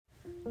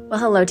Well,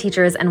 hello,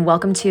 teachers, and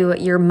welcome to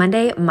your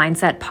Monday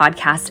Mindset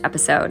podcast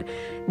episode.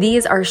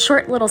 These are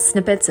short little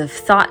snippets of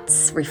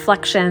thoughts,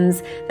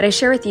 reflections that I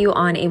share with you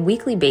on a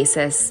weekly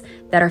basis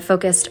that are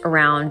focused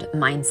around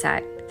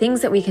mindset,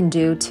 things that we can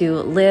do to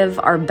live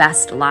our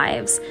best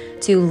lives,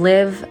 to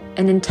live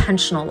an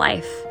intentional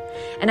life.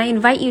 And I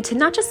invite you to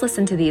not just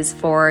listen to these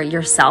for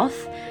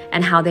yourself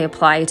and how they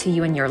apply to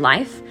you in your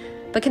life,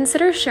 but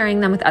consider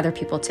sharing them with other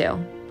people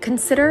too.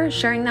 Consider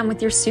sharing them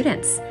with your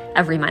students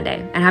every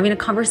Monday and having a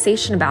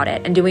conversation about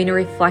it and doing a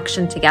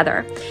reflection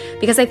together.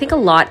 Because I think a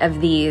lot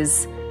of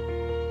these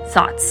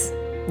thoughts,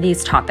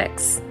 these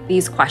topics,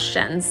 these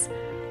questions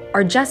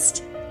are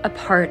just a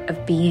part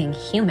of being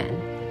human.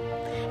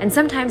 And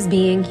sometimes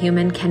being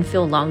human can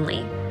feel lonely.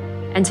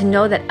 And to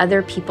know that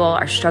other people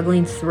are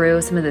struggling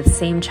through some of the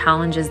same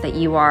challenges that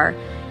you are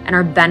and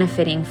are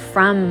benefiting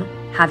from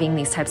having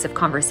these types of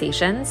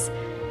conversations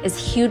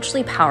is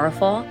hugely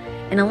powerful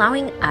in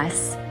allowing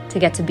us to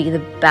get to be the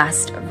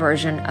best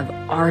version of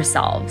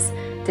ourselves,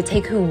 to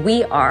take who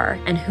we are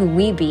and who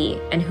we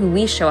be and who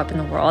we show up in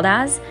the world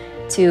as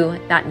to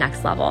that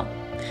next level.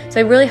 So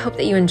I really hope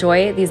that you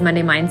enjoy these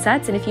Monday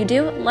Mindsets. And if you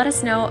do, let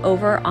us know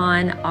over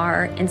on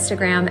our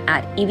Instagram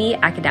at EB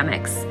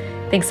Academics.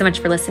 Thanks so much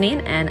for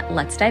listening, and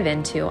let's dive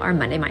into our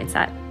Monday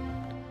Mindset.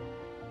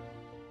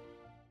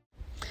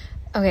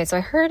 Okay, so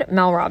I heard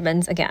Mel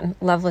Robbins, again,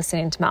 love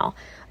listening to Mel,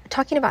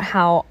 talking about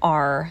how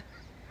our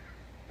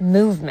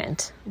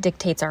movement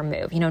dictates our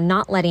move,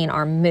 not letting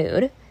our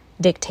mood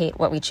dictate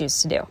what we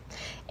choose to do.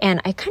 And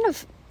I kind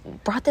of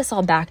brought this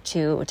all back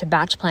to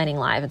Batch Planning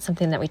Live. It's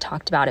something that we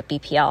talked about at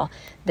BPL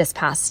this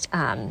past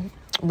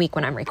week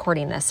when I'm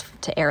recording this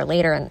to air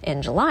later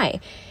in July.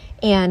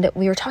 And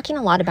we were talking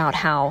a lot about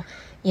how,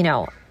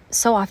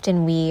 so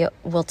often we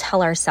will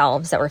tell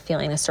ourselves that we're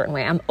feeling a certain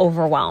way. I'm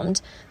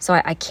overwhelmed, so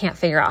I can't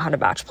figure out how to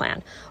batch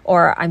plan.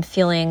 Or I'm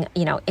feeling,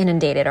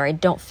 inundated, or I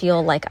don't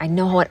feel like I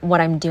know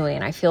what I'm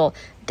doing. I feel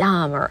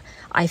dumb, or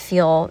I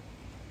feel,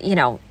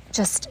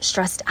 just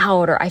stressed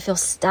out, or I feel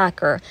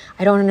stuck, or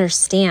I don't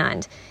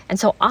understand. And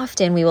so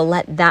often we will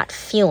let that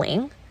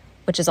feeling,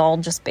 which is all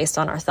just based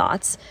on our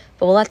thoughts,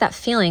 but we'll let that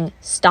feeling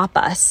stop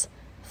us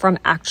from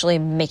actually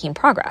making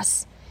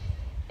progress.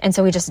 And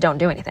so we just don't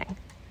do anything.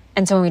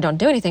 And so when we don't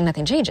do anything,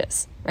 nothing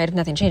changes, right? If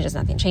nothing changes,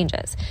 nothing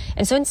changes.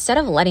 And so instead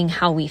of letting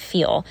how we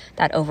feel,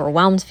 that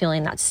overwhelmed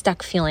feeling, that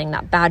stuck feeling,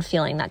 that bad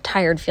feeling, that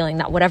tired feeling,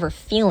 that whatever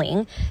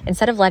feeling,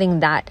 instead of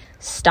letting that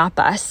stop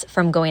us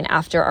from going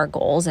after our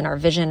goals and our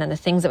vision and the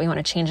things that we want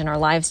to change in our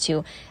lives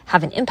to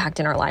have an impact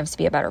in our lives to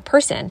be a better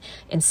person,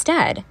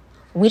 instead,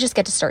 we just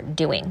get to start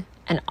doing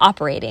and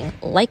operating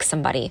like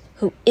somebody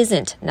who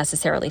isn't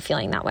necessarily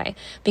feeling that way.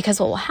 Because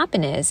what will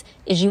happen is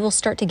you will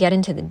start to get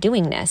into the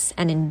doingness,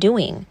 and in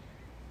doing,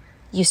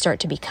 you start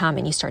to become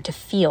and you start to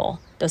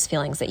feel those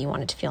feelings that you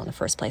wanted to feel in the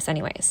first place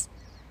anyways.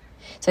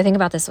 So I think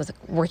about this with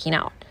working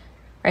out,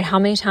 right? How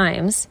many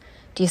times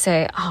do you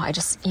say, I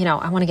just,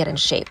 I want to get in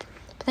shape,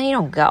 but then you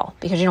don't go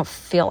because you don't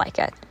feel like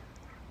it?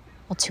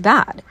 Well, too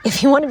bad.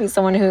 If you want to be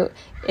someone who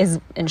is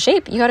in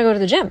shape, you got to go to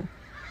the gym,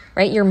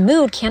 right? Your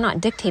mood cannot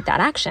dictate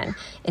that action.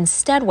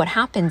 Instead, what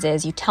happens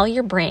is you tell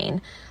your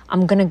brain,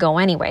 I'm going to go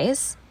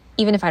anyways,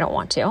 even if I don't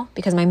want to,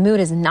 because my mood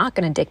is not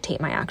going to dictate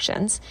my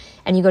actions.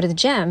 And you go to the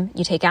gym,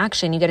 you take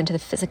action, you get into the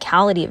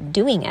physicality of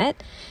doing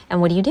it.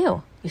 And what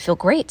do? You feel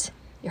great.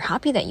 You're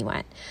happy that you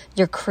went.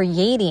 You're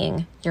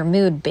creating your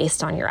mood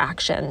based on your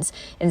actions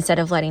instead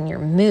of letting your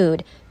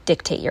mood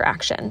dictate your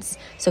actions.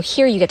 So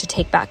here you get to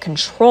take back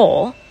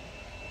control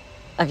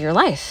of your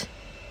life,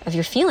 of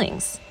your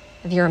feelings,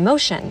 of your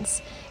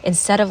emotions,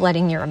 instead of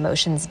letting your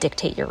emotions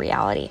dictate your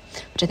reality,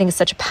 which I think is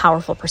such a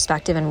powerful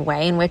perspective and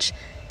way in which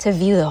to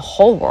view the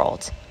whole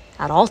world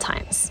at all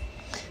times.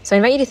 So I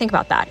invite you to think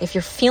about that. If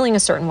you're feeling a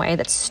certain way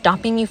that's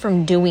stopping you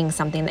from doing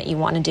something that you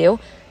want to do,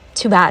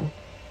 too bad.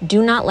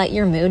 Do not let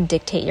your mood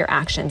dictate your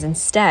actions.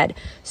 Instead,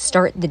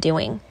 start the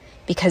doing,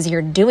 because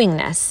your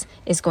doingness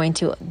is going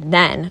to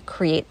then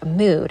create a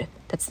mood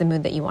that's the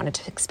mood that you wanted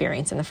to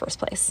experience in the first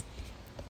place.